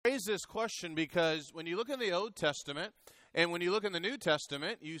raise this question because when you look in the Old Testament and when you look in the New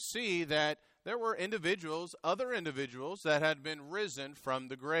Testament, you see that there were other individuals that had been risen from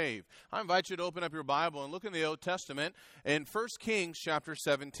the grave. I invite you to open up your Bible and look in the Old Testament in 1 Kings chapter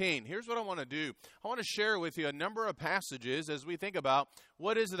 17. Here's what I want to do. I want to share with you a number of passages as we think about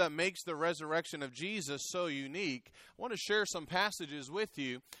what is it that makes the resurrection of Jesus so unique. I want to share some passages with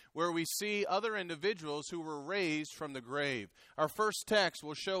you where we see other individuals who were raised from the grave. Our first text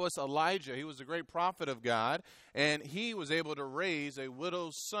will show us Elijah. He was a great prophet of God, and he was able to raise a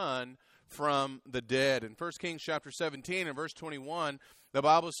widow's son from the dead. In 1 Kings chapter 17 and verse 21, the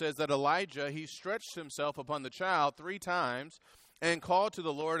Bible says that Elijah, he stretched himself upon the child 3 times and called to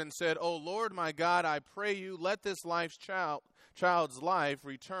the Lord and said, O Lord my God, I pray you, let this child's life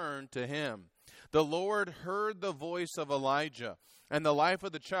return to him. The Lord heard the voice of Elijah, and the life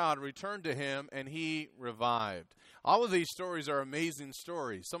of the child returned to him, and he revived. All of these stories are amazing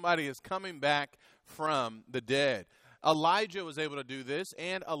stories. Somebody is coming back from the dead. Elijah was able to do this,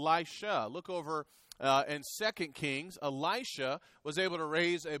 and Elisha. Look over in 2 Kings. Elisha was able to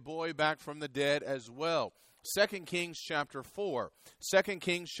raise a boy back from the dead as well. 2 Kings chapter 4. 2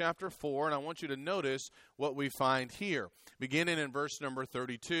 Kings chapter 4, and I want you to notice what we find here, beginning in verse number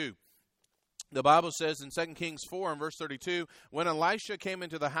 32. The Bible says in 2 Kings 4 and verse 32, when Elisha came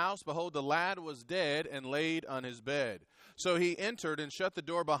into the house, behold, the lad was dead and laid on his bed. So he entered and shut the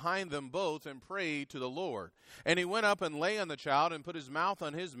door behind them both and prayed to the Lord. And he went up and lay on the child and put his mouth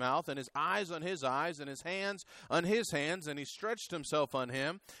on his mouth and his eyes on his eyes and his hands on his hands. And he stretched himself on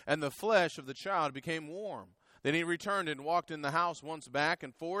him, and the flesh of the child became warm. Then he returned and walked in the house once back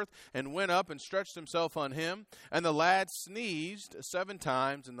and forth and went up and stretched himself on him. And the lad sneezed 7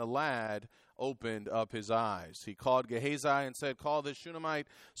 times, and the lad opened up his eyes. He called Gehazi and said, call this Shunammite.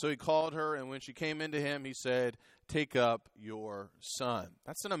 So he called her, and when she came into him, he said, take up your son.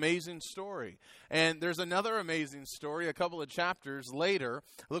 That's an amazing story. And there's another amazing story a couple of chapters later.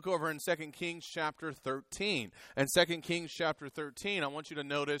 Look over in 2 Kings chapter 13. And 2 Kings chapter 13, I want you to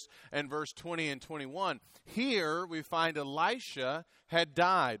notice in verse 20 and 21. Here we find Elisha had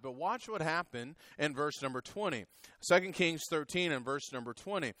died. But watch what happened in verse number 20. 2 Kings 13 and verse number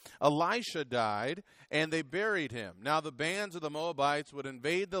 20. Elisha died, and they buried him. Now the bands of the Moabites would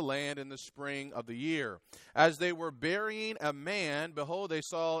invade the land in the spring of the year. As they were burying a man, behold, they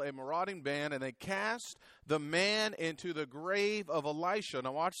saw a marauding band, and they cast the man into the grave of Elisha.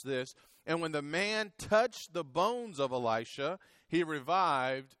 Now watch this. And when the man touched the bones of Elisha, he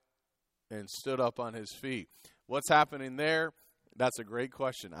revived and stood up on his feet. What's happening there? That's a great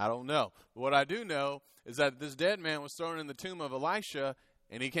question. I don't know. But what I do know is that this dead man was thrown in the tomb of Elisha,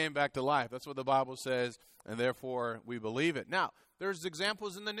 and he came back to life. That's what the Bible says, and therefore we believe it. Now, there's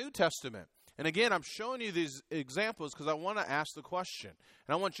examples in the New Testament. And again, I'm showing you these examples because I want to ask the question.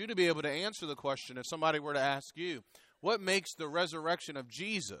 And I want you to be able to answer the question if somebody were to ask you, what makes the resurrection of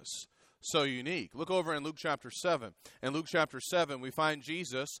Jesus so unique? Look over in Luke chapter 7. In Luke chapter 7, we find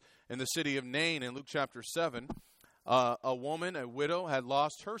Jesus in the city of Nain. In Luke chapter 7, a woman, a widow, had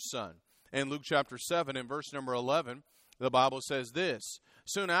lost her son. In Luke chapter 7, in verse number 11, the Bible says this.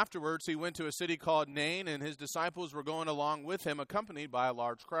 Soon afterwards, he went to a city called Nain, and his disciples were going along with him, accompanied by a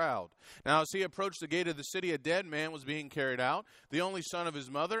large crowd. Now, as he approached the gate of the city, a dead man was being carried out, the only son of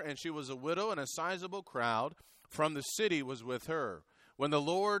his mother, and she was a widow, and a sizable crowd from the city was with her. When the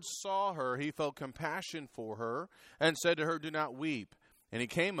Lord saw her, he felt compassion for her and said to her, do not weep. And he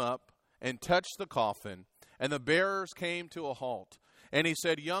came up and touched the coffin, and the bearers came to a halt. And he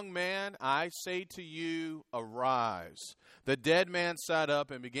said, young man, I say to you, arise. The dead man sat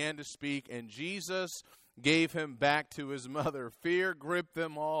up and began to speak, and Jesus gave him back to his mother. Fear gripped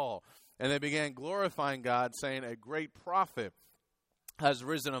them all, and they began glorifying God, saying, a great prophet has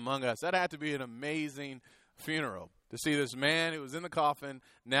risen among us. That had to be an amazing funeral. To see this man who was in the coffin,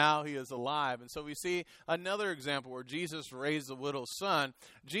 now he is alive. And so we see another example where Jesus raised the widow's son.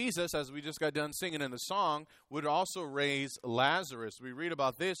 Jesus, as we just got done singing in the song, would also raise Lazarus. We read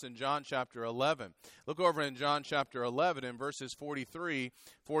about this in John chapter 11. Look over in John chapter 11 in verses 43,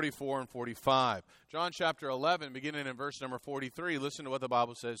 44, and 45. John chapter 11, beginning in verse number 43, listen to what the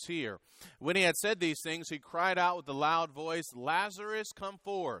Bible says here. When he had said these things, he cried out with a loud voice, Lazarus, come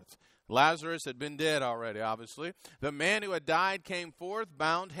forth. Lazarus had been dead already, obviously. The man who had died came forth,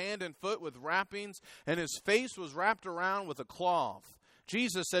 bound hand and foot with wrappings, and his face was wrapped around with a cloth.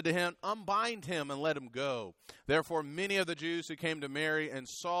 Jesus said to him, unbind him and let him go. Therefore, many of the Jews who came to Mary and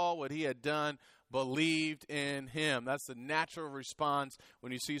saw what he had done believed in him. That's the natural response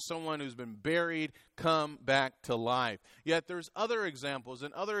when you see someone who's been buried come back to life. Yet there's other examples,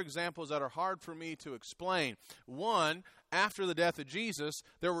 and other examples that are hard for me to explain. One, after the death of Jesus,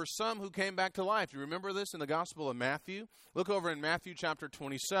 there were some who came back to life. You remember this in the Gospel of Matthew? Look over in Matthew chapter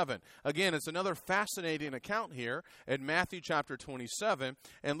 27. Again, it's another fascinating account here in Matthew chapter 27.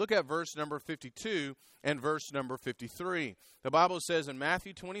 And look at verse number 52 and verse number 53. The Bible says in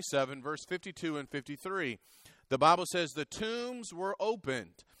Matthew 27, verse 52 and 53, the Bible says, the tombs were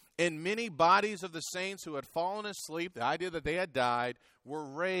opened, and many bodies of the saints who had fallen asleep, the idea that they had died, were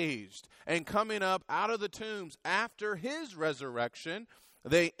raised. And coming up out of the tombs after his resurrection,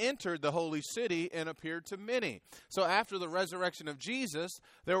 they entered the holy city and appeared to many. So after the resurrection of Jesus,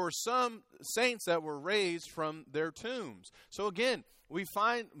 there were some saints that were raised from their tombs. So again, we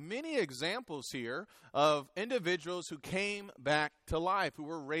find many examples here of individuals who came back to life, who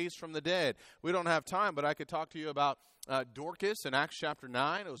were raised from the dead. We don't have time, but I could talk to you about Dorcas in Acts chapter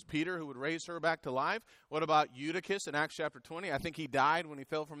 9. It was Peter who would raise her back to life. What about Eutychus in Acts chapter 20? I think he died when he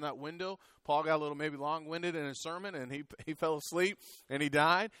fell from that window. Paul got a little maybe long-winded in his sermon, and he fell asleep, and he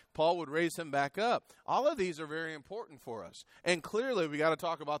died. Paul would raise him back up. All of these are very important for us. And clearly, we got to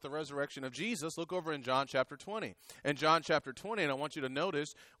talk about the resurrection of Jesus. Look over in John chapter 20. In John chapter 20, and I want you to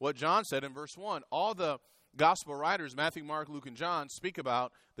notice what John said in verse 1. All the gospel writers, Matthew, Mark, Luke, and John, speak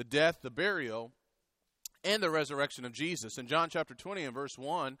about the death, the burial, and the resurrection of Jesus. In John chapter 20 and verse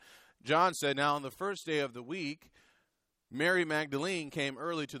 1, John said, now on the first day of the week, Mary Magdalene came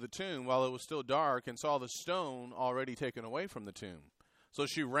early to the tomb while it was still dark and saw the stone already taken away from the tomb. So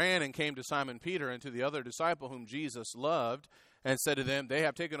she ran and came to Simon Peter and to the other disciple whom Jesus loved and said to them, they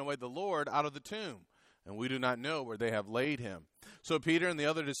have taken away the Lord out of the tomb, and we do not know where they have laid him. So Peter and the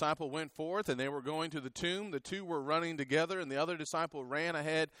other disciple went forth, and they were going to the tomb. The two were running together, and the other disciple ran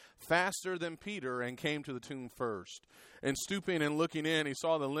ahead faster than Peter and came to the tomb first. And stooping and looking in, he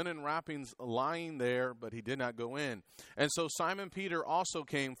saw the linen wrappings lying there, but he did not go in. And so Simon Peter also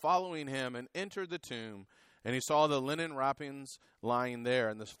came following him and entered the tomb, and he saw the linen wrappings lying there,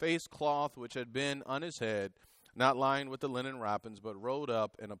 and the face cloth which had been on his head, not lying with the linen wrappings, but rolled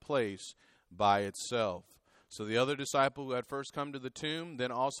up in a place by itself. So the other disciple who had first come to the tomb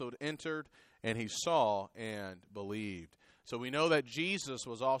then also entered, and he saw and believed. So we know that Jesus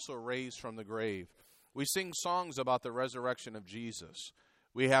was also raised from the grave. We sing songs about the resurrection of Jesus.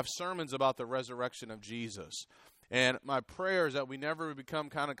 We have sermons about the resurrection of Jesus. And my prayer is that we never become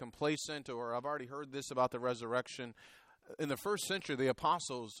kind of complacent, or I've already heard this about the resurrection. In the first century, the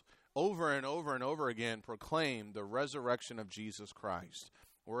apostles over and over and over again proclaimed the resurrection of Jesus Christ.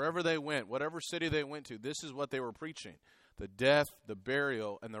 Wherever they went, whatever city they went to, this is what they were preaching: the death, the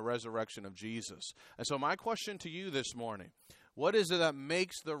burial, and the resurrection of Jesus. And so my question to you this morning, what is it that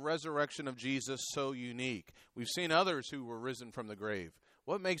makes the resurrection of Jesus so unique? We've seen others who were risen from the grave.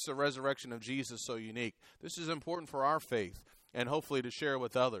 What makes the resurrection of Jesus so unique? This is important for our faith and hopefully to share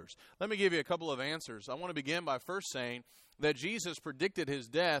with others. Let me give you a couple of answers. I want to begin by first saying that Jesus predicted his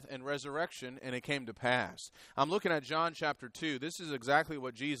death and resurrection, and it came to pass. I'm looking at John chapter 2. This is exactly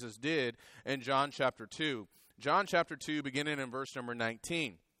what Jesus did in John chapter 2. John chapter 2, beginning in verse number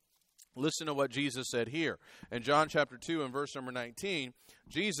 19. Listen to what Jesus said here. In John chapter 2 and verse number 19,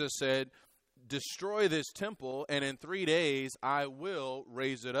 Jesus said, destroy this temple, and in 3 days I will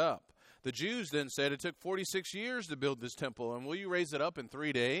raise it up. The Jews then said, it took 46 years to build this temple, and will you raise it up in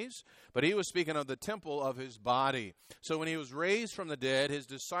 3 days? But he was speaking of the temple of his body. So when he was raised from the dead, his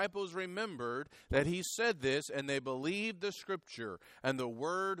disciples remembered that he said this, and they believed the scripture and the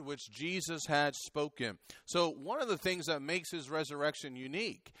word which Jesus had spoken. So one of the things that makes his resurrection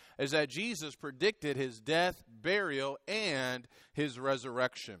unique is that Jesus predicted his death, burial, and his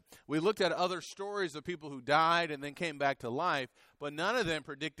resurrection. We looked at other stories of people who died and then came back to life, but none of them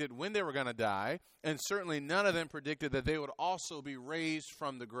predicted when they were going to die, and certainly none of them predicted that they would also be raised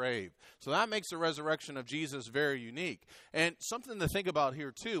from the grave. So that makes the resurrection of Jesus very unique. And something to think about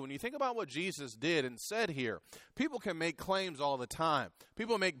here too, when you think about what Jesus did and said here, people can make claims all the time.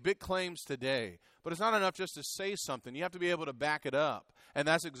 People make big claims today, but it's not enough just to say something. You have to be able to back it up. And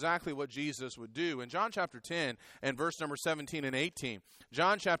that's exactly what Jesus would do. In John chapter 10 and verse number 17 and 18,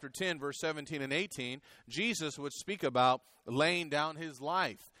 John chapter 10, verse 17 and 18, Jesus would speak about laying down his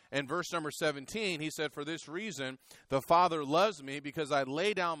life. In verse number 17, he said, for this reason, the Father loves me, because I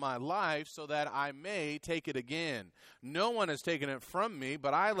lay down my life so that I may take it again. No one has taken it from me,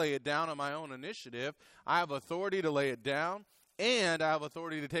 but I lay it down on my own initiative. I have authority to lay it down, and I have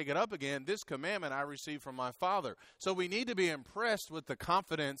authority to take it up again. This commandment I received from my Father. So we need to be impressed with the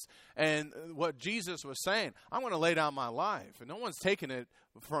confidence and what Jesus was saying. I'm going to lay down my life, and no one's taking it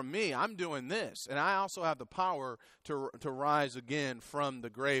from me. I'm doing this. And I also have the power to rise again from the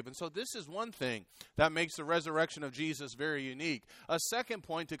grave. And so this is one thing that makes the resurrection of Jesus very unique. A second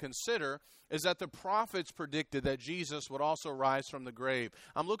point to consider is that the prophets predicted that Jesus would also rise from the grave.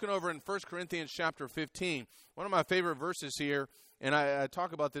 I'm looking over in 1 Corinthians chapter 15. One of my favorite verses here, and I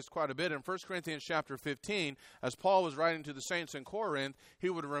talk about this quite a bit. In 1 Corinthians chapter 15, as Paul was writing to the saints in Corinth, he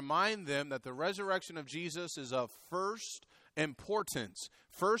would remind them that the resurrection of Jesus is of first importance.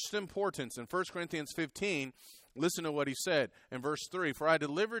 First importance. In 1 Corinthians 15, listen to what he said in verse 3. For I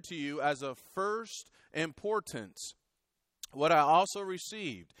delivered to you as of first importance what I also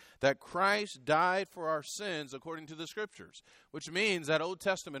received, that Christ died for our sins according to the Scriptures, which means that Old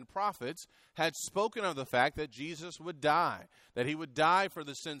Testament prophets had spoken of the fact that Jesus would die, that he would die for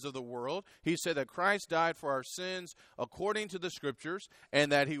the sins of the world. He said that Christ died for our sins according to the Scriptures, and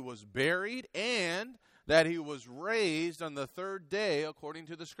that he was buried, and that he was raised on the third day according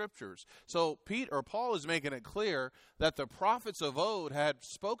to the Scriptures. So Paul is making it clear that the prophets of old had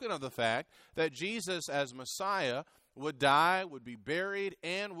spoken of the fact that Jesus as Messiah would die, would be buried,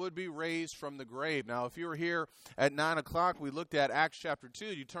 and would be raised from the grave. Now, if you were here at 9 o'clock, we looked at Acts chapter 2.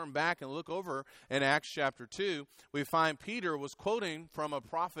 You turn back and look over in Acts chapter 2. We find Peter was quoting from a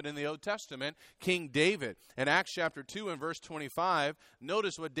prophet in the Old Testament, King David. In Acts chapter 2 and verse 25,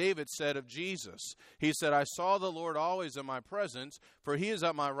 notice what David said of Jesus. He said, I saw the Lord always in my presence, for he is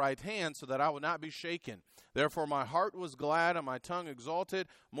at my right hand, so that I will not be shaken. Therefore my heart was glad and my tongue exalted.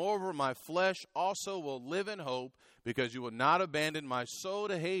 Moreover, my flesh also will live in hope, because you will not abandon my soul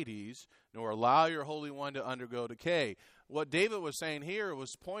to Hades, nor allow your Holy One to undergo decay. What David was saying here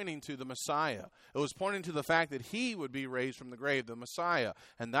was pointing to the Messiah. It was pointing to the fact that he would be raised from the grave, the Messiah.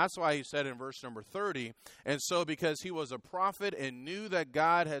 And that's why he said in verse number 30, and so because he was a prophet and knew that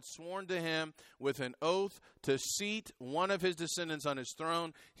God had sworn to him with an oath to seat one of his descendants on his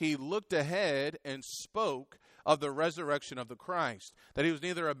throne, he looked ahead and spoke of the resurrection of the Christ, that he was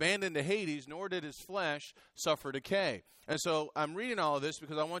neither abandoned to Hades, nor did his flesh suffer decay. And so I'm reading all of this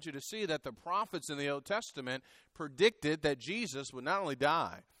because I want you to see that the prophets in the Old Testament predicted that Jesus would not only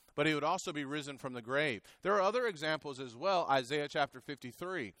die, but he would also be risen from the grave. There are other examples as well. Isaiah chapter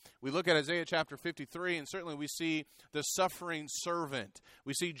 53. We look at Isaiah chapter 53, and certainly we see the suffering servant.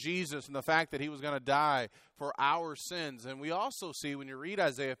 We see Jesus and the fact that he was going to die for our sins. And we also see, when you read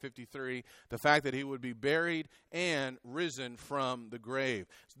Isaiah 53, the fact that he would be buried and risen from the grave.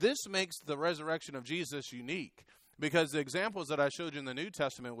 This makes the resurrection of Jesus unique, because the examples that I showed you in the New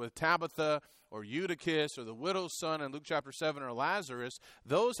Testament with Tabitha or Eutychus or the widow's son in Luke chapter 7 or Lazarus,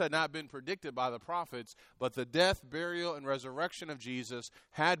 those had not been predicted by the prophets, but the death, burial, and resurrection of Jesus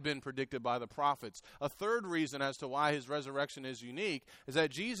had been predicted by the prophets. A third reason as to why his resurrection is unique is that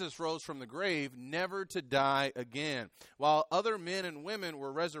Jesus rose from the grave never to die again. While other men and women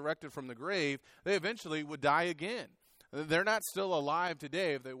were resurrected from the grave, they eventually would die again. They're not still alive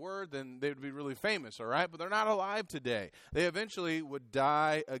today. If they were, then they would be really famous, all right? But they're not alive today. They eventually would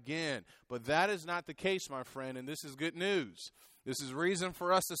die again. But that is not the case, my friend, and this is good news. This is reason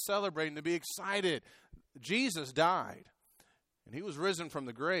for us to celebrate and to be excited. Jesus died, and he was risen from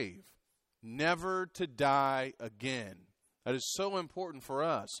the grave, never to die again. That is so important for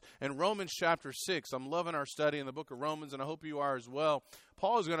us. In Romans chapter 6, I'm loving our study in the book of Romans, and I hope you are as well.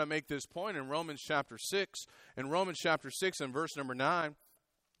 Paul is going to make this point in Romans chapter 6. In Romans chapter 6 and verse number 9,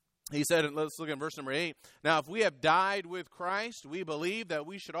 he said, and let's look at verse number 8. Now, if we have died with Christ, we believe that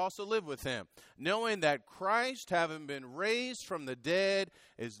we should also live with him, knowing that Christ, having been raised from the dead,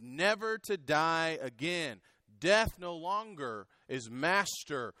 is never to die again. Death no longer is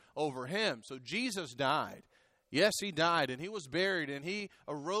master over him. So Jesus died. Yes, he died, and he was buried, and he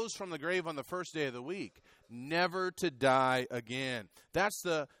arose from the grave on the first day of the week, never to die again. That's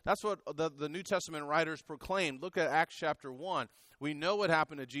what the New Testament writers proclaimed. Look at Acts chapter 1. We know what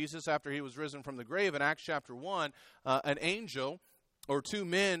happened to Jesus after he was risen from the grave. In Acts chapter 1, an angel, or two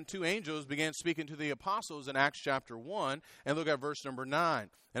angels began speaking to the apostles in Acts chapter 1, and look at verse number 9.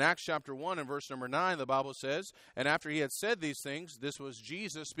 In Acts chapter 1 and verse number 9, the Bible says, and after he had said these things, this was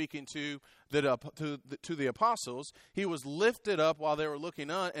Jesus speaking to the apostles, he was lifted up while they were looking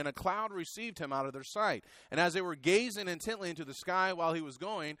on, and a cloud received him out of their sight. And as they were gazing intently into the sky while he was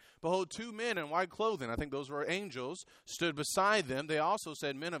going, behold, two men in white clothing, I think those were angels, stood beside them. They also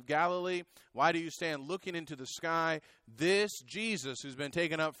said, Men of Galilee, why do you stand looking into the sky? This Jesus, who's been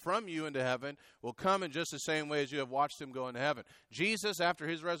taken up from you into heaven, will come in just the same way as you have watched him go into heaven. Jesus, after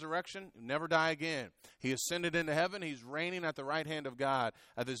his resurrection, never die again. He ascended into heaven. He's reigning at the right hand of God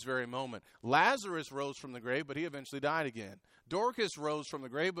at this very moment. Lazarus rose from the grave, but he eventually died again. Dorcas rose from the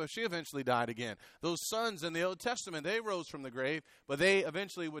grave, but she eventually died again. Those sons in the Old Testament, they rose from the grave, but they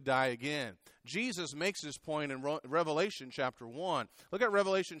eventually would die again. Jesus makes this point in Revelation chapter 1. Look at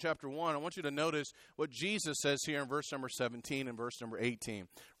Revelation chapter 1. I want you to notice what Jesus says here in verse number 17 and verse number 18.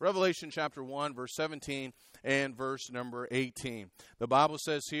 Revelation chapter 1, verse 17 and verse number 18. The Bible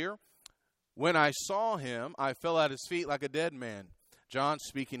says here, "When I saw him, I fell at his feet like a dead man." John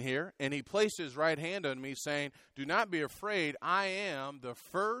speaking here, "And he placed his right hand on me, saying, 'Do not be afraid. I am the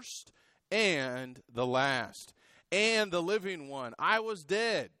first and the last, and the living one. I was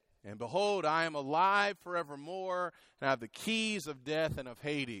dead, and behold, I am alive forevermore, and I have the keys of death and of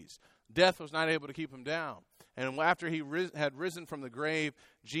Hades.'" Death was not able to keep him down. And after he had risen from the grave,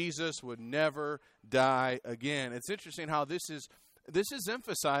 Jesus would never die again. It's interesting how this is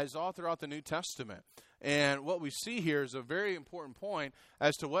emphasized all throughout the New Testament. And what we see here is a very important point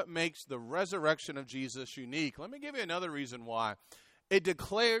as to what makes the resurrection of Jesus unique. Let me give you another reason why. It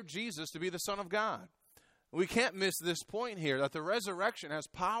declared Jesus to be the Son of God. We can't miss this point here, that the resurrection has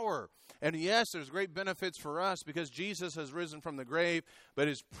power. And yes, there's great benefits for us because Jesus has risen from the grave, but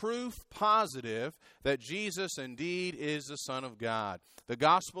is proof positive that Jesus indeed is the Son of God. The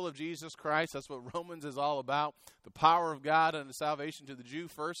gospel of Jesus Christ, that's what Romans is all about. The power of God and the salvation to the Jew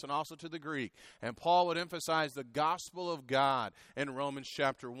first and also to the Greek. And Paul would emphasize the gospel of God in Romans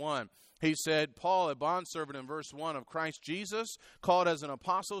chapter 1. He said, Paul, a bondservant in verse 1 of Christ Jesus, called as an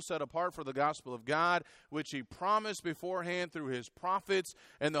apostle, set apart for the gospel of God, which he promised beforehand through his prophets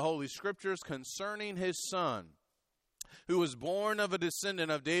and the Holy Scriptures concerning his Son, who was born of a descendant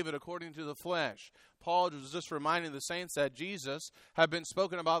of David according to the flesh. Paul was just reminding the saints that Jesus had been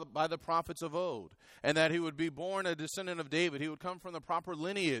spoken about by the prophets of old, and that he would be born a descendant of David. He would come from the proper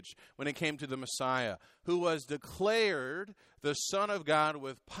lineage when it came to the Messiah, who was declared the Son of God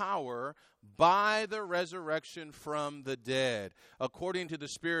with power by the resurrection from the dead, according to the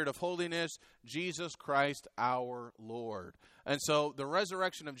Spirit of holiness, Jesus Christ our Lord. And so the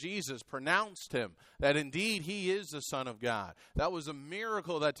resurrection of Jesus pronounced him that indeed he is the Son of God. That was a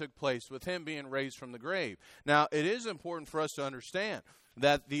miracle that took place with him being raised from the grave. Now, it is important for us to understand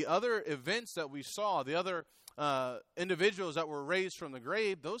that the other events that we saw, the other individuals that were raised from the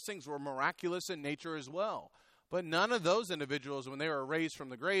grave, those things were miraculous in nature as well. But none of those individuals, when they were raised from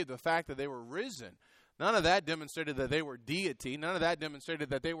the grave, the fact that they were risen, none of that demonstrated that they were deity. None of that demonstrated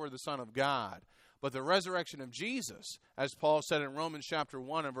that they were the Son of God. But the resurrection of Jesus, as Paul said in Romans chapter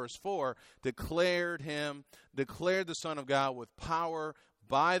 1 and verse 4, declared the Son of God with power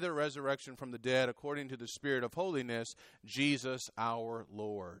by the resurrection from the dead, according to the Spirit of holiness, Jesus our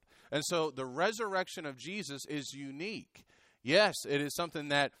Lord. And so the resurrection of Jesus is unique. Yes, it is something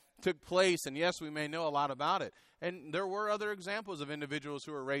that took place, and yes, we may know a lot about it. And there were other examples of individuals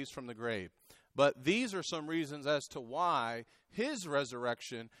who were raised from the grave. But these are some reasons as to why his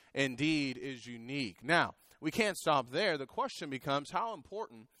resurrection indeed is unique. Now, we can't stop there. The question becomes, how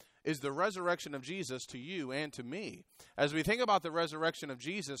important is the resurrection of Jesus to you and to me? As we think about the resurrection of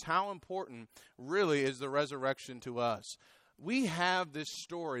Jesus, how important really is the resurrection to us? We have this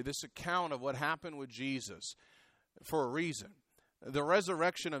story, this account of what happened with Jesus for a reason. The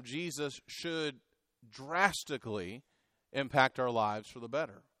resurrection of Jesus should drastically impact our lives for the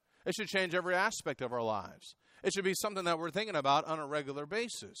better. It should change every aspect of our lives. It should be something that we're thinking about on a regular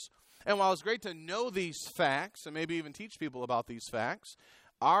basis. And while it's great to know these facts and maybe even teach people about these facts,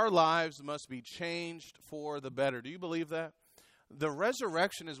 our lives must be changed for the better. Do you believe that? The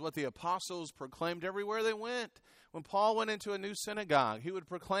resurrection is what the apostles proclaimed everywhere they went. When Paul went into a new synagogue, he would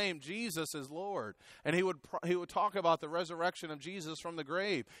proclaim Jesus as Lord. And he would talk about the resurrection of Jesus from the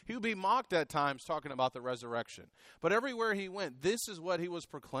grave. He would be mocked at times talking about the resurrection. But everywhere he went, this is what he was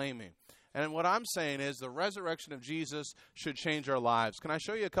proclaiming. And what I'm saying is the resurrection of Jesus should change our lives. Can I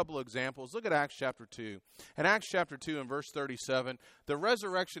show you a couple of examples? Look at Acts chapter 2. In Acts chapter 2 and verse 37, the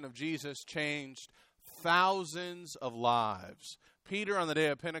resurrection of Jesus changed thousands of lives. Peter, on the day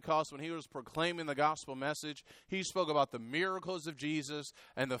of Pentecost, when he was proclaiming the gospel message, he spoke about the miracles of Jesus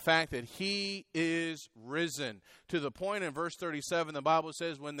and the fact that he is risen. To the point in verse 37, the Bible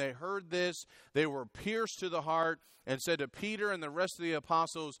says, when they heard this, they were pierced to the heart and said to Peter and the rest of the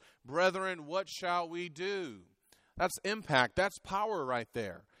apostles, "Brethren, what shall we do?" That's impact. That's power right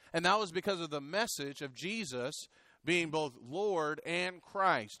there. And that was because of the message of Jesus being both Lord and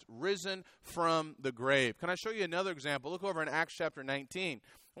Christ, risen from the grave. Can I show you another example? Look over in Acts chapter 19.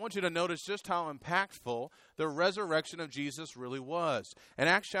 I want you to notice just how impactful the resurrection of Jesus really was. In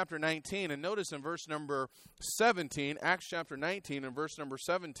Acts chapter 19, and notice in verse number 17, Acts chapter 19 and verse number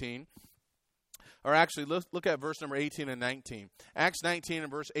 17, Or actually, let's look at verse number 18 and 19. Acts 19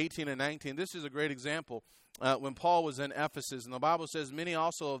 and verse 18 and 19. This is a great example. When Paul was in Ephesus, and the Bible says, many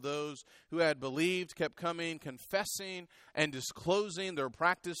also of those who had believed kept coming, confessing and disclosing their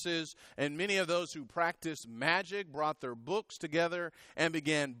practices. And many of those who practiced magic brought their books together and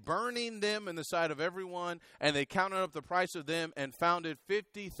began burning them in the sight of everyone. And they counted up the price of them and found it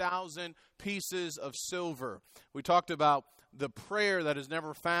 50,000 pieces of silver. We talked about the prayer that is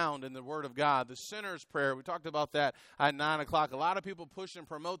never found in the Word of God, the sinner's prayer. We talked about that at 9 o'clock. A lot of people push and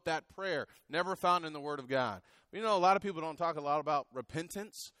promote that prayer, never found in the Word of God. You know, a lot of people don't talk a lot about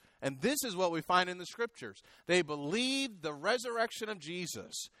repentance, and this is what we find in the Scriptures. They believed the resurrection of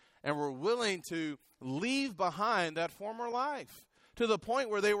Jesus and were willing to leave behind that former life, to the point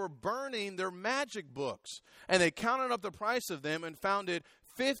where they were burning their magic books, and they counted up the price of them and found it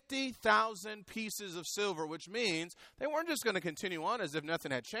 50,000 pieces of silver, which means they weren't just going to continue on as if nothing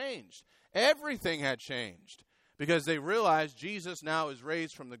had changed. Everything had changed because they realized Jesus now is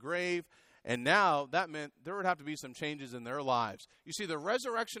raised from the grave, and now that meant there would have to be some changes in their lives. You see, the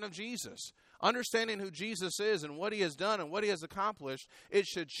resurrection of Jesus, understanding who Jesus is and what he has done and what he has accomplished, it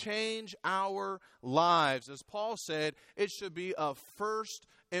should change our lives. As Paul said, it should be of first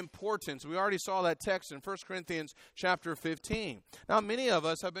importance. We already saw that text in 1 Corinthians chapter 15. Now, many of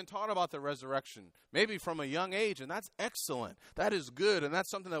us have been taught about the resurrection, maybe from a young age, and that's excellent. That is good, and that's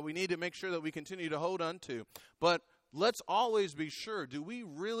something that we need to make sure that we continue to hold on to. But let's always be sure, do we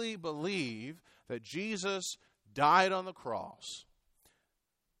really believe that Jesus died on the cross,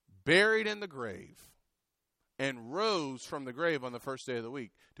 buried in the grave, and rose from the grave on the first day of the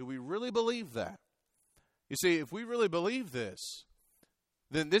week? Do we really believe that? You see, if we really believe this,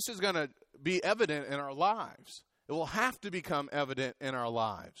 then this is going to be evident in our lives. It will have to become evident in our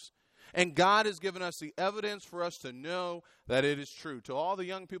lives. And God has given us the evidence for us to know that it is true. To all the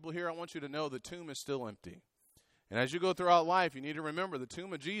young people here, I want you to know the tomb is still empty. And as you go throughout life, you need to remember the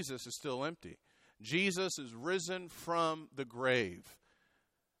tomb of Jesus is still empty. Jesus is risen from the grave.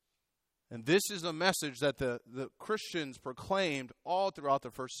 And this is a message that the Christians proclaimed all throughout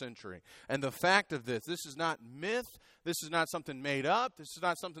the first century. And the fact of this is not myth. This is not something made up. This is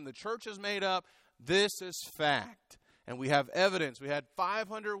not something the church has made up. This is fact. And we have evidence. We had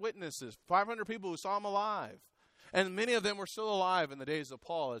 500 witnesses, 500 people who saw him alive. And many of them were still alive in the days of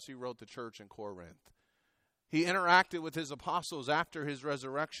Paul as he wrote the church in Corinth. He interacted with his apostles after his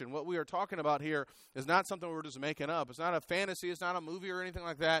resurrection. What we are talking about here is not something we're just making up. It's not a fantasy. It's not a movie or anything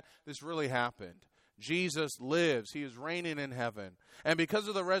like that. This really happened. Jesus lives. He is reigning in heaven. And because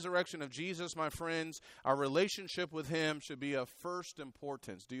of the resurrection of Jesus, my friends, our relationship with him should be of first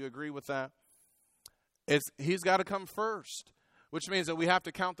importance. Do you agree with that? He's got to come first, which means that we have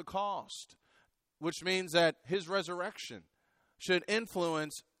to count the cost, which means that his resurrection should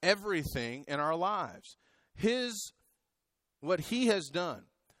influence everything in our lives. What he has done,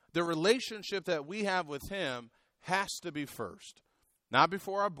 the relationship that we have with him has to be first. Not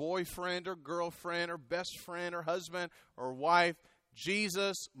before our boyfriend or girlfriend or best friend or husband or wife.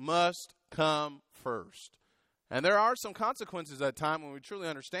 Jesus must come first. And there are some consequences at time when we truly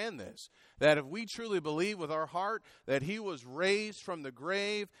understand this. That if we truly believe with our heart that he was raised from the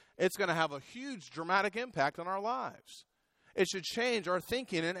grave, it's going to have a huge dramatic impact on our lives. It should change our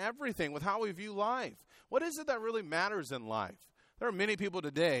thinking and everything with how we view life. What is it that really matters in life? There are many people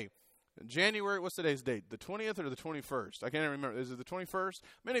today, January, what's today's date? The 20th or the 21st? I can't even remember. Is it the 21st?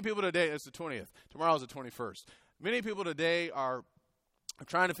 Many people today, it's the 20th. Tomorrow's the 21st. Many people today are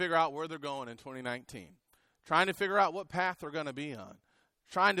trying to figure out where they're going in 2019. Trying to figure out what path they're going to be on.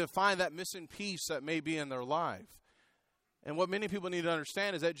 Trying to find that missing piece that may be in their life. And what many people need to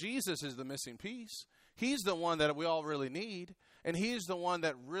understand is that Jesus is the missing piece. He's the one that we all really need. And he's the one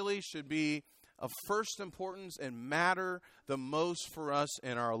that really should be of first importance and matter the most for us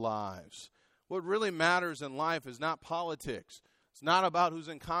in our lives. What really matters in life is not politics. It's not about who's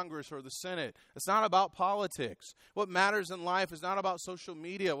in Congress or the Senate. It's not about politics. What matters in life is not about social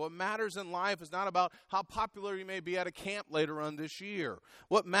media. What matters in life is not about how popular you may be at a camp later on this year.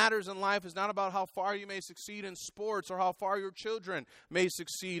 What matters in life is not about how far you may succeed in sports or how far your children may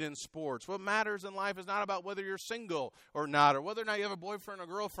succeed in sports. What matters in life is not about whether you're single or not, or whether or not you have a boyfriend or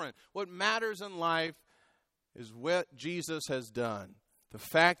girlfriend. What matters in life is what Jesus has done. The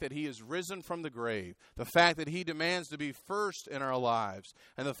fact that he is risen from the grave, the fact that he demands to be first in our lives,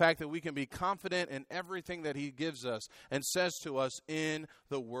 and the fact that we can be confident in everything that he gives us and says to us in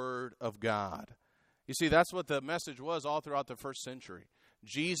the Word of God. You see, that's what the message was all throughout the first century.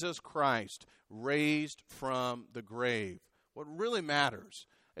 Jesus Christ raised from the grave. What really matters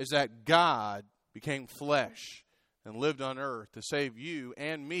is that God became flesh, and lived on earth to save you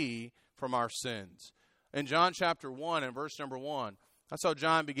and me from our sins. In John chapter 1 and verse number 1, that's how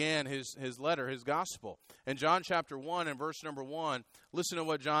John began his letter, his gospel. In John chapter 1 and verse number 1, listen to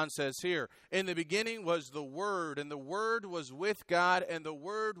what John says here. In the beginning was the Word, and the Word was with God, and the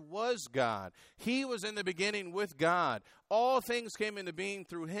Word was God. He was in the beginning with God. All things came into being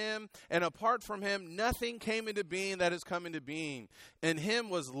through him, and apart from him, nothing came into being that has come into being. In him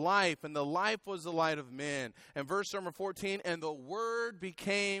was life, and the life was the light of men. And verse number 14, and the Word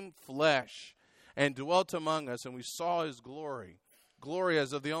became flesh and dwelt among us, and we saw his glory. Glory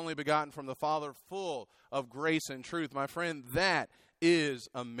as of the only begotten from the Father, full of grace and truth. My friend, that is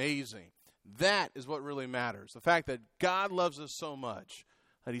amazing. That is what really matters. The fact that God loves us so much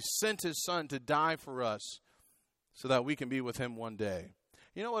that he sent his Son to die for us so that we can be with him one day.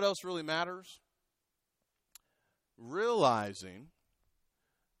 You know what else really matters? Realizing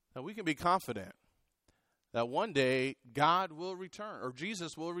that we can be confident that one day God will return, or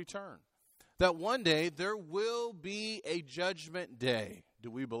Jesus will return. That one day there will be a judgment day. Do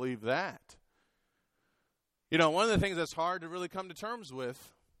we believe that? You know, one of the things that's hard to really come to terms with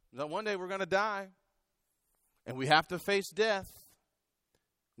is that one day we're going to die. And we have to face death.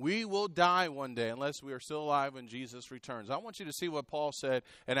 We will die one day unless we are still alive when Jesus returns. I want you to see what Paul said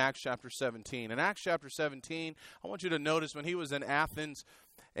in Acts chapter 17. In Acts chapter 17, I want you to notice when he was in Athens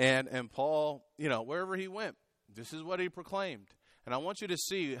and Paul, you know, wherever he went, this is what he proclaimed. And I want you to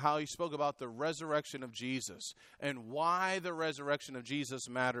see how he spoke about the resurrection of Jesus and why the resurrection of Jesus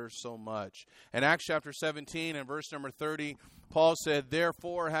matters so much. In Acts chapter 17 and verse number 30, Paul said,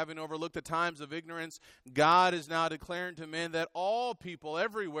 therefore, having overlooked the times of ignorance, God is now declaring to men that all people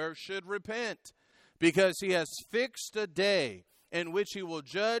everywhere should repent, because he has fixed a day in which he will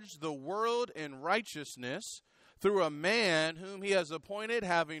judge the world in righteousness through a man whom he has appointed,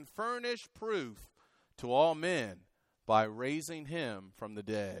 having furnished proof to all men by raising him from the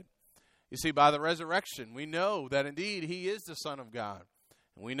dead. You see, by the resurrection, we know that indeed he is the Son of God.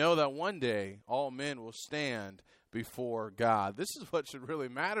 And we know that one day all men will stand before God. This is what should really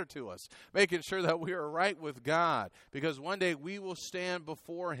matter to us, making sure that we are right with God, because one day we will stand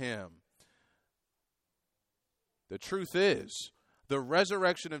before him. The truth is, the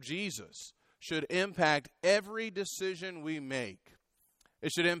resurrection of Jesus should impact every decision we make.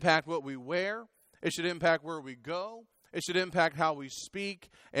 It should impact what we wear. It should impact where we go. It should impact how we speak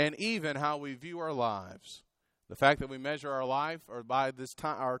and even how we view our lives. The fact that we measure our life or by this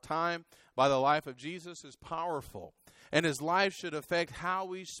time, our time by the life of Jesus is powerful. And his life should affect how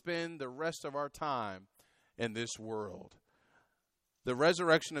we spend the rest of our time in this world. The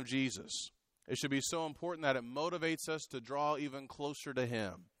resurrection of Jesus, it should be so important that it motivates us to draw even closer to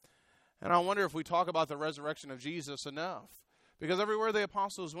him. And I wonder if we talk about the resurrection of Jesus enough. Because everywhere the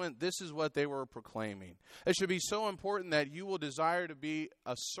apostles went, this is what they were proclaiming. It should be so important that you will desire to be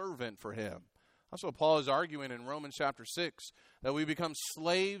a servant for him. That's what Paul is arguing in Romans chapter 6, that we become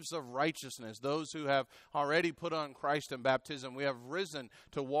slaves of righteousness, those who have already put on Christ in baptism. We have risen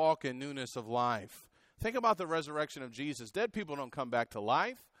to walk in newness of life. Think about the resurrection of Jesus. Dead people don't come back to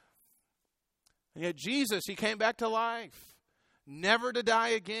life. And yet Jesus, he came back to life, never to die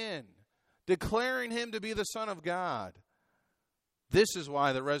again, declaring him to be the Son of God. This is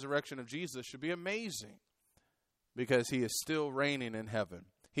why the resurrection of Jesus should be amazing, because he is still reigning in heaven.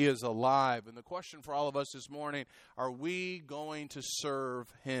 He is alive. And the question for all of us this morning, are we going to serve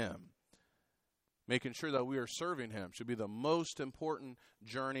him? Making sure that we are serving him should be the most important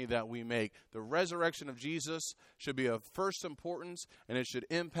journey that we make. The resurrection of Jesus should be of first importance, and it should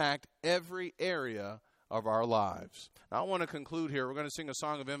impact every area of our lives. Now, I want to conclude here. We're going to sing a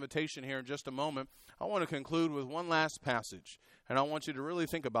song of invitation here in just a moment. I want to conclude with one last passage, and I want you to really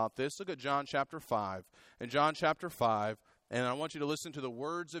think about this. Look at John chapter 5. In John chapter 5, and I want you to listen to the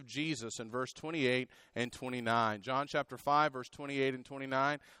words of Jesus in verse 28 and 29. John chapter 5, verse 28 and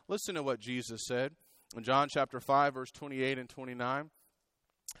 29. Listen to what Jesus said. In John chapter 5, verse 28 and 29.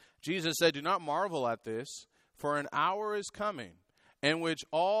 Jesus said, do not marvel at this, for an hour is coming, in which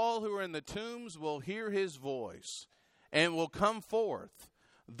all who are in the tombs will hear his voice, and will come forth,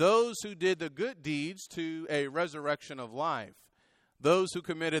 those who did the good deeds to a resurrection of life, those who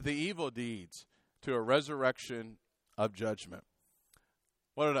committed the evil deeds to a resurrection of judgment.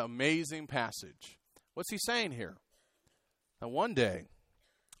 What an amazing passage. What's he saying here? That one day,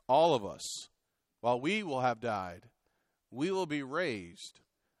 all of us, while we will have died, we will be raised.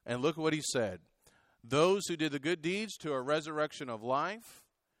 And look at what he said. Those who did the good deeds to a resurrection of life,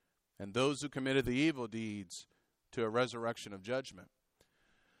 and those who committed the evil deeds to a resurrection of judgment.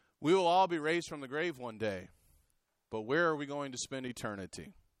 We will all be raised from the grave one day, but where are we going to spend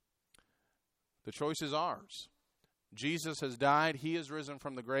eternity? The choice is ours. Jesus has died. He has risen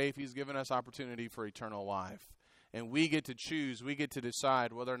from the grave. He's given us opportunity for eternal life. And we get to choose, we get to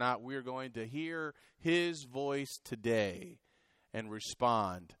decide whether or not we're going to hear his voice today and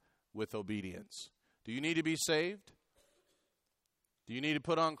respond with obedience. Do you need to be saved? Do you need to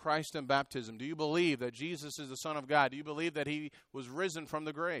put on Christ in baptism? Do you believe that Jesus is the Son of God? Do you believe that he was risen from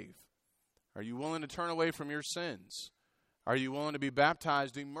the grave? Are you willing to turn away from your sins? Are you willing to be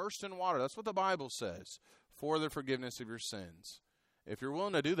baptized, immersed in water? That's what the Bible says, for the forgiveness of your sins. If you're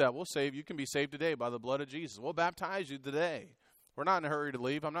willing to do that, we'll save. You can be saved today by the blood of Jesus. We'll baptize you today. We're not in a hurry to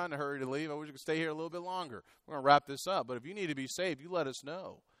leave. I'm not in a hurry to leave. I wish we could stay here a little bit longer. We're going to wrap this up. But if you need to be saved, you let us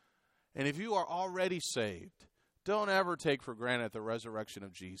know. And if you are already saved, don't ever take for granted the resurrection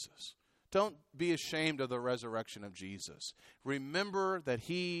of Jesus. Don't be ashamed of the resurrection of Jesus. Remember that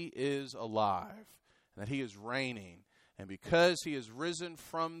he is alive and that he is reigning. And because he is risen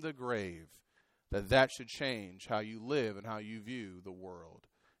from the grave, that should change how you live and how you view the world.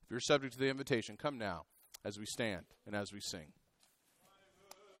 If you're subject to the invitation, come now as we stand and as we sing.